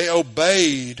 they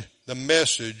obeyed the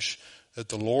message that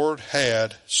the Lord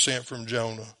had sent from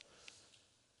Jonah.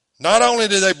 Not only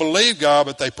did they believe God,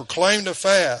 but they proclaimed a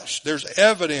fast. There's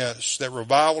evidence that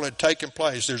revival had taken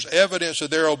place. There's evidence of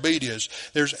their obedience.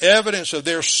 There's evidence of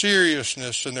their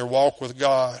seriousness in their walk with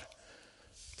God.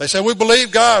 They said, "We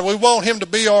believe God. We want him to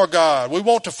be our God. We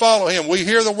want to follow him. We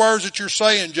hear the words that you're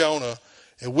saying, Jonah,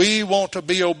 and we want to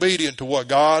be obedient to what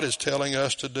God is telling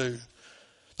us to do."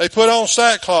 They put on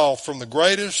sackcloth from the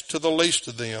greatest to the least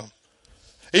of them.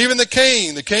 Even the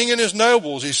king and his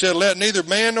nobles, he said, "Let neither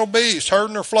man nor beast, herd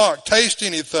nor flock, taste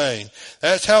anything."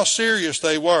 That's how serious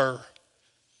they were.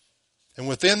 And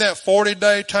within that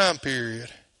 40-day time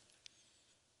period,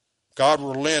 God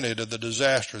relented of the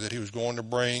disaster that he was going to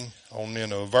bring on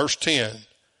Nineveh. Verse 10,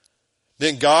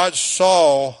 then God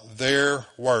saw their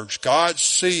works. God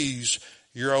sees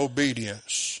your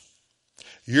obedience.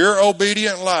 Your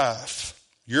obedient life,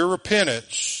 your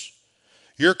repentance,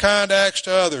 your kind acts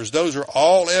to others, those are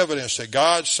all evidence that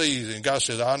God sees. And God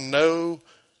says, "I know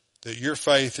that your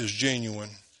faith is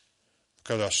genuine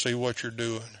because I see what you're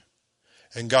doing."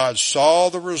 And God saw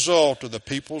the result of the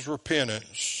people's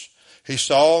repentance. He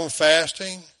saw them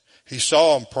fasting. He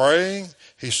saw them praying.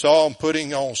 He saw them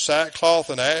putting on sackcloth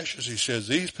and ashes. He says,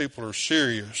 "These people are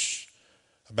serious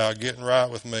about getting right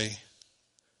with me."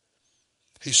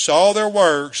 He saw their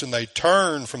works and they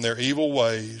turned from their evil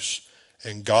ways,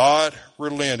 and God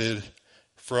relented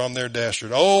from their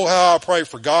dastard. Oh, how I pray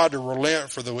for God to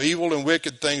relent for the evil and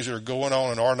wicked things that are going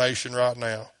on in our nation right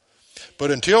now.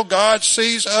 But until God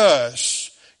sees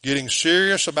us getting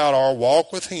serious about our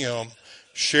walk with him,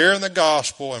 sharing the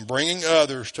gospel and bringing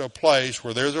others to a place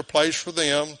where there's a place for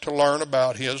them to learn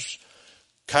about his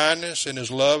kindness and his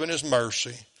love and his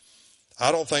mercy,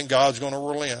 I don't think God's going to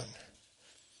relent.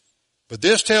 But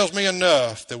this tells me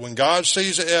enough that when God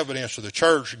sees the evidence of the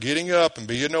church getting up and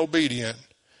being obedient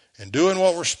and doing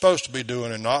what we're supposed to be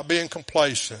doing and not being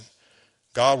complacent,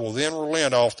 God will then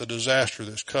relent off the disaster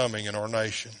that's coming in our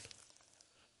nation.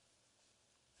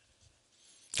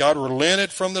 God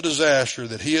relented from the disaster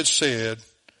that he had said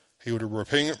he would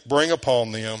bring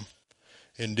upon them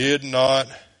and did not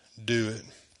do it.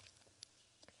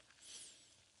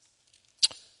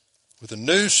 With a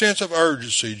new sense of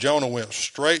urgency, Jonah went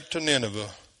straight to Nineveh,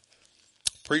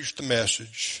 preached the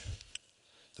message.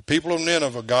 The people of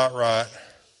Nineveh got right,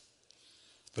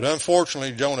 but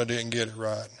unfortunately Jonah didn't get it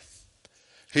right.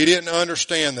 He didn't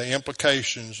understand the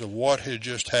implications of what had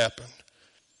just happened.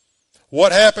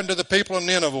 What happened to the people of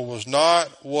Nineveh was not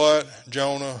what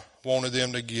Jonah wanted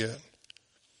them to get.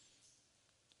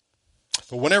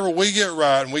 But whenever we get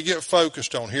right and we get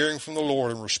focused on hearing from the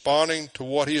Lord and responding to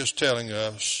what he is telling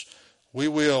us, we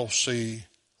will see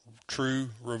true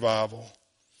revival.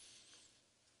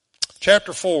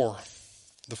 Chapter 4,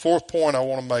 the fourth point I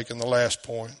want to make and the last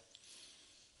point,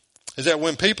 is that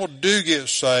when people do get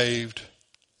saved,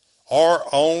 our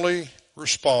only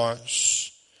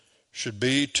response should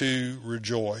be to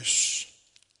rejoice.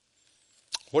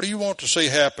 What do you want to see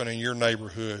happen in your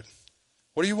neighborhood?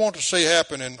 What do you want to see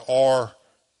happen in our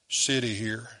city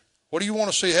here? What do you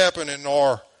want to see happen in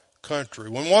our country?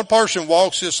 When one person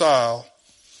walks this aisle,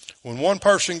 when one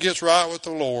person gets right with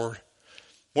the Lord,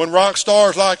 when rock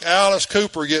stars like Alice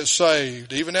Cooper get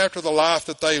saved, even after the life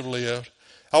that they've lived.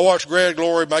 I watched Greg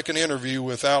Glory make an interview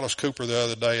with Alice Cooper the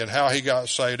other day and how he got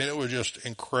saved, and it was just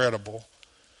incredible.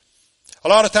 A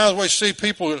lot of times we see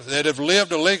people that have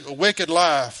lived a wicked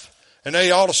life, and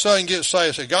they all of a sudden get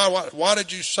saved. Say, "God, why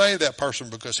did you save that person?"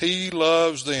 Because he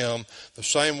loves them the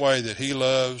same way that he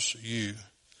loves you.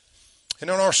 And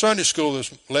in our Sunday school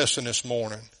lesson this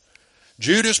morning,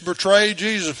 Judas betrayed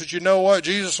Jesus, but you know what?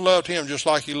 Jesus loved him just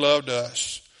like he loved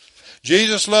us.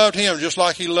 Jesus loved him just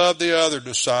like he loved the other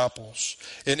disciples.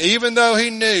 And even though he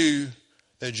knew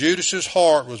that Judas's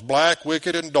heart was black,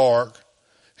 wicked, and dark,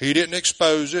 he didn't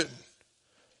expose it.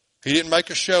 He didn't make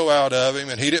a show out of him,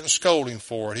 and he didn't scold him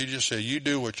for it. He just said, you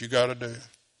do what you got to do.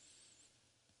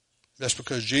 That's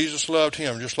because Jesus loved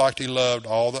him just like he loved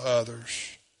all the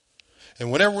others.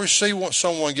 And whenever we see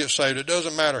someone get saved, it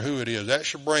doesn't matter who it is. That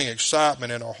should bring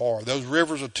excitement in our heart. Those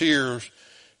rivers of tears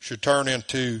should turn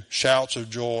into shouts of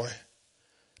joy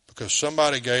because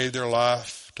somebody gave their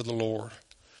life to the Lord.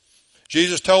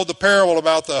 Jesus told the parable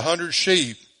about the 100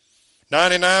 sheep.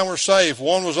 99 were saved.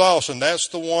 One was lost, and that's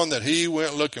the one that he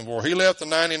went looking for. He left the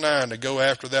 99 to go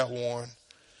after that one.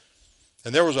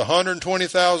 And there was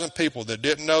 120,000 people that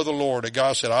didn't know the Lord, that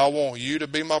God said, I want you to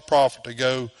be my prophet to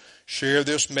go share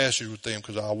this message with them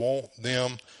because I want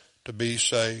them to be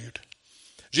saved.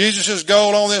 Jesus'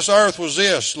 goal on this earth was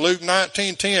this. Luke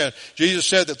 19:10, Jesus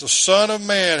said that the Son of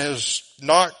Man has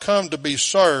not come to be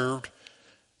served,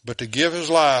 but to give his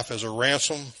life as a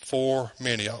ransom for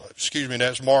many.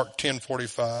 That's Mark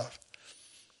 10:45.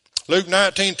 Luke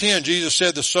 19:10, Jesus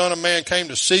said the Son of Man came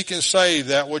to seek and save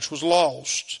that which was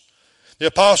lost. The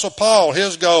Apostle Paul,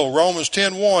 his goal, Romans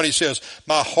 10:1, he says,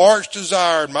 my heart's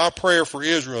desire and my prayer for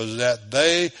Israel is that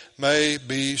they may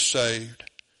be saved.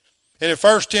 And in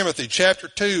 1 Timothy chapter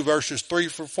 2, verses 3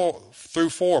 through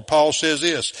 4, Paul says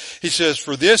this. He says,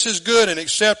 for this is good and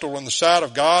acceptable in the sight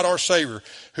of God our Savior,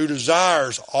 who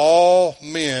desires all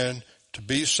men to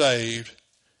be saved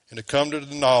and to come to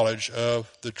the knowledge of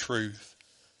the truth.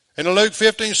 And in Luke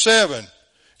 15:7,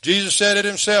 Jesus said it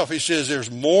himself. He says, there's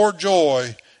more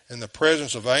joy in the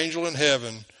presence of angel in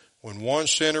heaven when one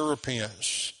sinner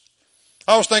repents.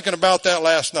 I was thinking about that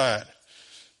last night.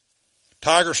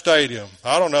 Tiger Stadium.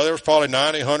 I don't know, there was probably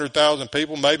 90, 100,000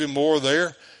 people, maybe more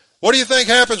there. What do you think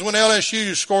happens when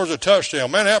LSU scores a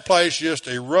touchdown? Man, that place just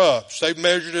erupts. They've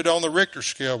measured it on the Richter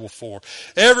scale before.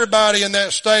 Everybody in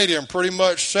that stadium pretty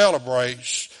much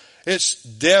celebrates. It's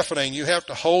deafening. You have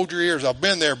to hold your ears. I've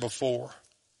been there before.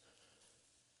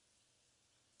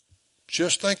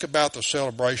 Just think about the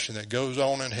celebration that goes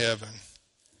on in heaven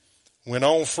when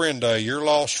on Friend Day, your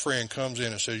lost friend comes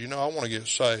in and says, you know, I want to get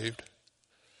saved.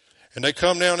 And they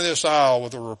come down to this aisle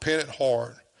with a repentant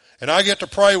heart. And I get to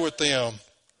pray with them.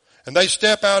 And they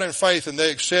step out in faith and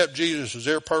they accept Jesus as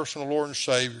their personal Lord and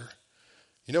Savior.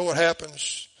 You know what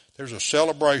happens? There's a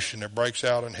celebration that breaks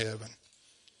out in heaven.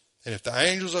 And if the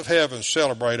angels of heaven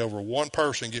celebrate over one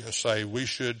person getting saved, we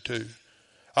should too.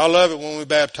 I love it when we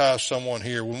baptize someone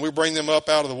here. When we bring them up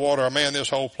out of the water, man, this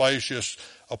whole place just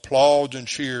applauds and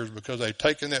cheers because they've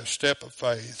taken that step of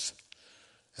faith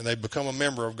and they've become a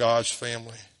member of God's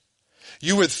family.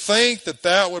 You would think that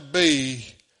that would be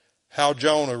how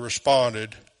Jonah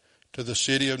responded to the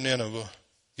city of Nineveh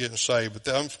getting saved.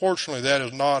 But unfortunately, that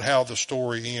is not how the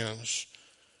story ends.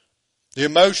 The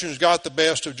emotions got the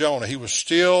best of Jonah. He was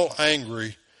still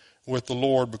angry with the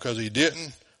Lord because he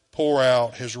didn't pour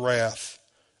out his wrath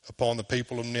upon the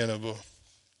people of Nineveh.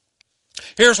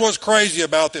 Here's what's crazy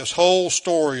about this whole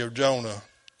story of Jonah.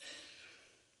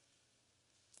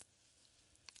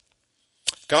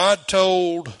 God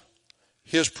told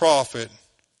his prophet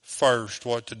first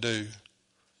what to do.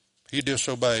 He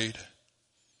disobeyed.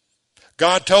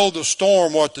 God told the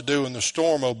storm what to do, and the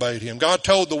storm obeyed him. God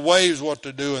told the waves what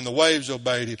to do, and the waves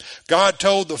obeyed him. God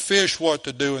told the fish what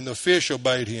to do, and the fish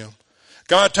obeyed him.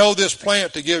 God told this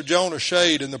plant to give Jonah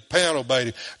shade, and the plant obeyed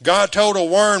him. God told a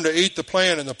worm to eat the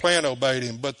plant, and the plant obeyed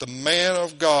him. But the man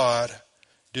of God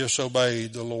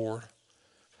disobeyed the Lord.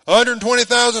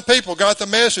 120,000 people got the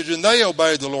message, and they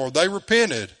obeyed the Lord. They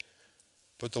repented.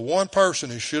 But the one person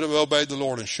who should have obeyed the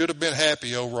Lord and should have been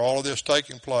happy over all of this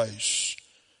taking place,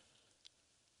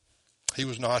 he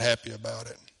was not happy about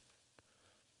it.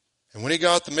 And when he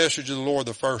got the message of the Lord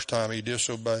the first time, he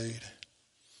disobeyed.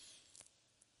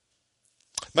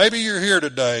 Maybe you're here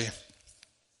today.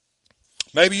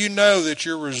 Maybe you know that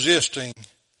you're resisting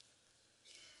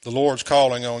the Lord's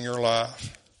calling on your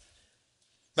life.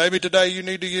 Maybe today you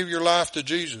need to give your life to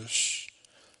Jesus.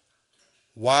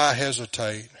 Why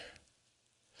hesitate?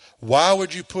 Why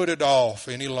would you put it off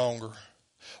any longer?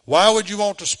 Why would you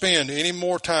want to spend any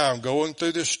more time going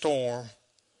through this storm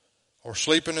or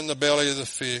sleeping in the belly of the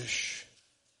fish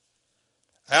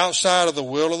outside of the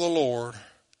will of the Lord,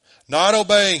 not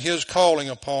obeying his calling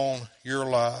upon your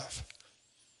life?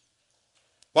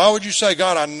 Why would you say,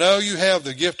 God, I know you have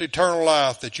the gift of eternal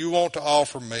life that you want to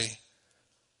offer me,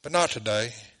 but not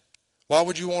today? Why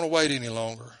would you want to wait any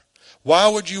longer? Why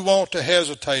would you want to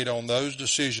hesitate on those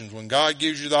decisions when God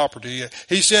gives you the opportunity?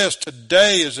 He says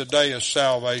today is a day of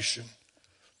salvation.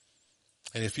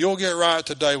 And if you'll get right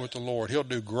today with the Lord, He'll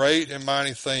do great and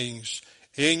mighty things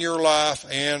in your life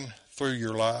and through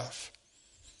your life.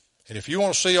 And if you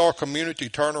want to see our community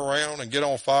turn around and get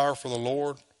on fire for the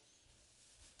Lord,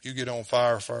 you get on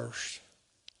fire first.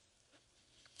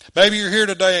 Maybe you're here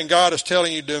today and God is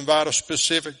telling you to invite a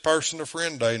specific person to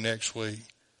Friend Day next week.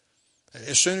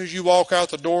 As soon as you walk out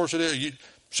the doors today, you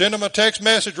send them a text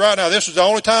message right now. This is the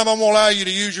only time I'm going to allow you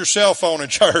to use your cell phone in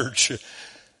church.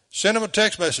 Send them a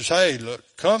text message. Hey, look,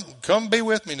 come be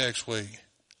with me next week.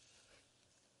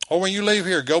 Or when you leave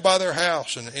here, go by their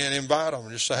house and invite them.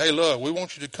 And just say, hey, look, we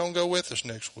want you to come go with us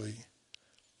next week.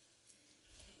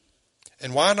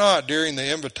 And why not during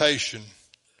the invitation?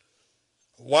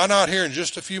 Why not here in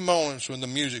just a few moments when the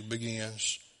music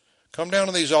begins? Come down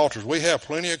to these altars. We have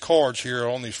plenty of cards here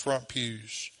on these front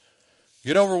pews.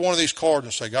 Get over one of these cards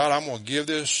and say, God, I'm going to give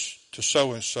this to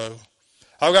so-and-so.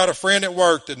 I've got a friend at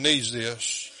work that needs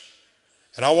this.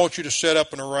 And I want you to set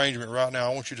up an arrangement right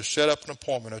now. I want you to set up an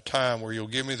appointment, a time where you'll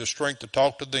give me the strength to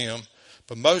talk to them.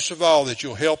 But most of all, that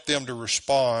you'll help them to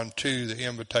respond to the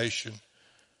invitation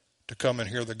to come and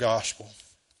hear the gospel.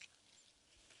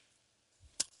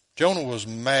 Jonah was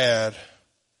mad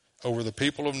over the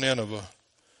people of Nineveh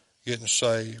getting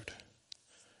saved.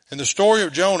 And the story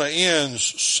of Jonah ends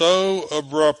so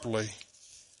abruptly.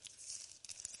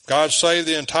 God saved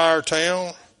the entire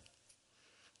town.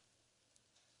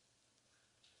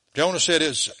 Jonah said,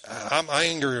 I'm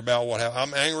angry about what happened.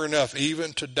 I'm angry enough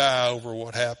even to die over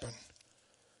what happened.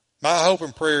 My hope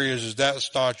and prayer is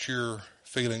that's not your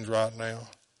feelings right now.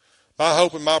 My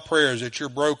hope and my prayer is that you're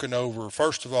broken over,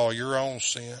 first of all, your own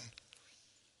sin.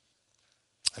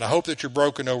 And I hope that you're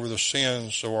broken over the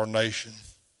sins of our nation.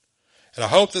 And I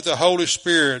hope that the Holy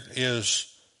Spirit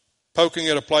is poking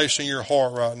at a place in your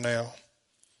heart right now.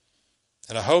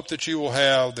 And I hope that you will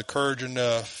have the courage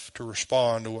enough to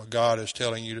respond to what God is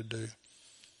telling you to do.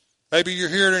 Maybe you're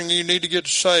here and you need to get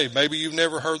saved. Maybe you've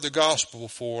never heard the gospel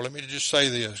before. Let me just say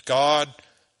this. God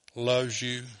loves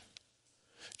you.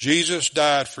 Jesus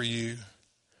died for you.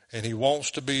 And He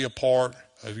wants to be a part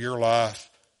of your life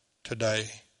today.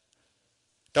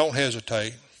 Don't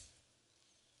hesitate.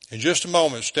 In just a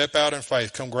moment, step out in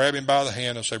faith. Come grab him by the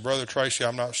hand and say, Brother Tracey,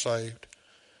 I'm not saved.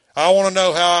 I want to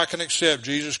know how I can accept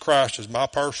Jesus Christ as my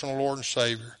personal Lord and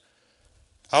Savior.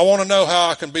 I want to know how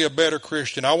I can be a better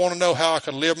Christian. I want to know how I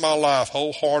can live my life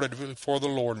wholeheartedly for the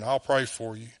Lord, and I'll pray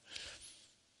for you.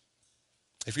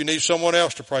 If you need someone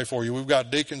else to pray for you, we've got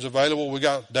deacons available. We've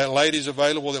got ladies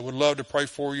available that would love to pray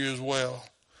for you as well.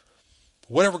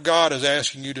 Whatever God is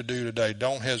asking you to do today,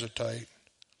 don't hesitate.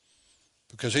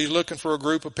 Because He's looking for a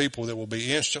group of people that will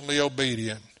be instantly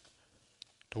obedient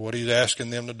to what He's asking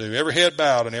them to do. Every head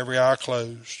bowed and every eye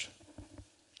closed.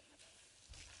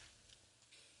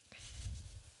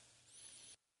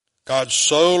 God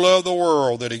so loved the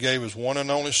world that He gave His one and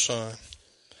only Son.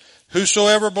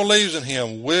 Whosoever believes in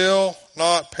Him will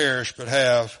not perish but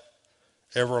have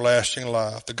everlasting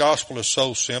life. The gospel is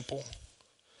so simple.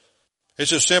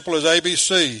 It's as simple as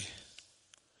ABC.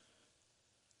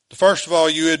 First of all,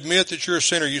 you admit that you're a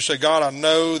sinner. You say, God, I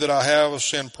know that I have a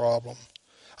sin problem.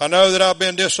 I know that I've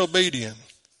been disobedient.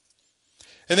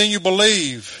 And then you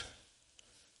believe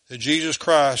that Jesus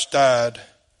Christ died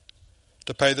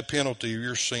to pay the penalty of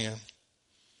your sin.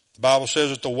 The Bible says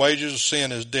that the wages of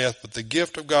sin is death, but the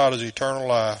gift of God is eternal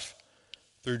life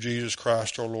through Jesus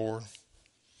Christ our Lord.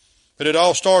 But it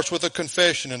all starts with a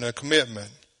confession and a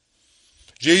commitment.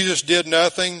 Jesus did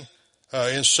nothing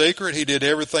in secret. He did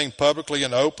everything publicly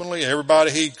and openly.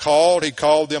 Everybody He called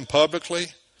them publicly.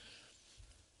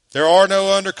 There are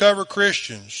no undercover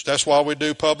Christians. That's why we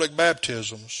do public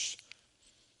baptisms.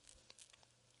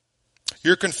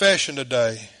 Your confession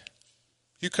today,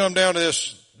 you come down to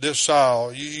this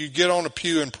aisle, you get on a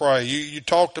pew and pray. You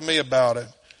talk to me about it.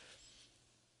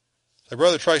 Say,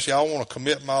 Brother Tracey, I want to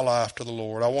commit my life to the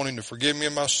Lord. I want Him to forgive me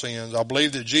of my sins. I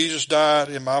believe that Jesus died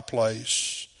in my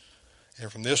place.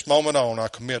 And from this moment on, I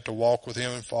commit to walk with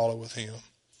Him and follow with Him.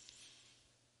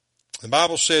 The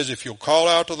Bible says if you'll call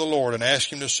out to the Lord and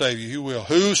ask Him to save you, He will.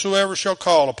 Whosoever shall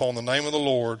call upon the name of the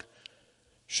Lord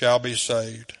shall be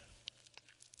saved.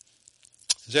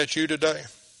 Is that you today?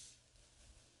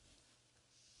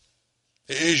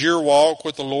 Is your walk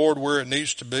with the Lord where it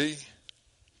needs to be?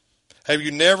 Have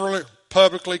you never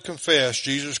publicly confessed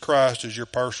Jesus Christ as your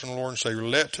personal Lord and Savior?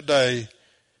 Let today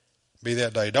be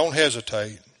that day. Don't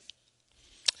hesitate.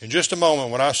 In just a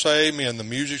moment, when I say amen, the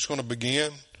music's going to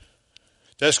begin.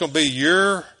 That's going to be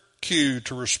your cue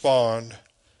to respond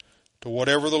to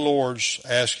whatever the Lord's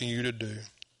asking you to do.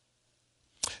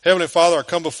 Heavenly Father, I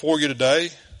come before you today.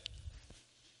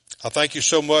 I thank you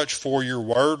so much for your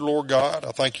word, Lord God.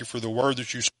 I thank you for the word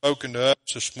that you've spoken to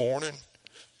us this morning.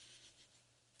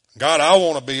 God, I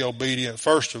want to be obedient,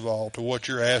 first of all, to what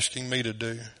you're asking me to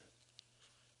do.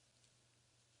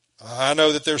 I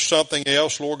know that there's something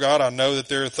else, Lord God. I know that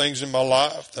there are things in my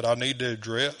life that I need to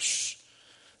address.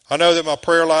 I know that my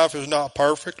prayer life is not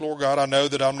perfect, Lord God. I know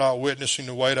that I'm not witnessing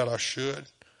the way that I should.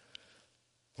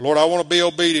 Lord, I want to be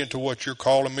obedient to what you're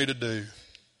calling me to do.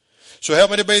 So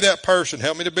help me to be that person.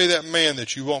 Help me to be that man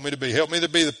that you want me to be. Help me to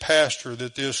be the pastor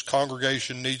that this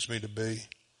congregation needs me to be.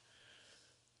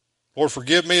 Lord,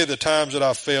 forgive me of the times that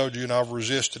I've failed you and I've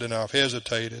resisted and I've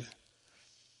hesitated.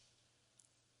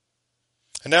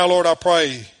 And now, Lord, I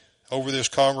pray over this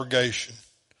congregation.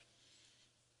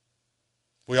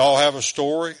 We all have a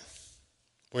story.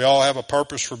 We all have a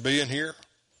purpose for being here.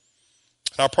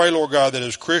 And I pray, Lord God, that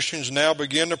as Christians now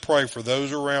begin to pray for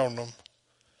those around them,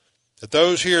 that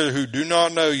those here who do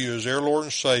not know you as their Lord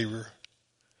and Savior,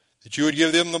 that you would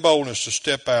give them the boldness to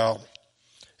step out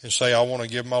and say, I want to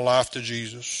give my life to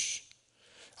Jesus.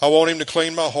 I want him to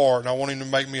clean my heart, and I want him to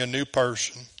make me a new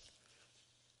person.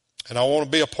 And I want to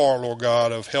be a part, Lord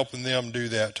God, of helping them do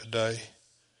that today.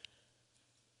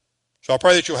 So I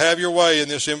pray that you'll have your way in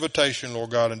this invitation,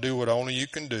 Lord God, and do what only you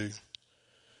can do.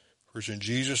 For it's in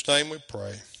Jesus' name we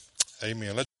pray.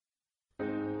 Amen.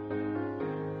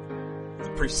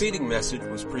 The preceding message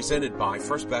was presented by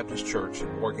First Baptist Church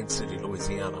in Morgan City,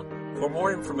 Louisiana. For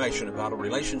more information about a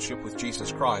relationship with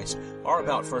Jesus Christ or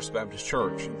about First Baptist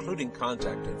Church, including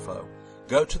contact info,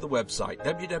 go to the website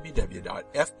www.fbcmc.org.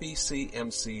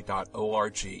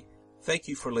 Thank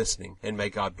you for listening, and may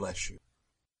God bless you.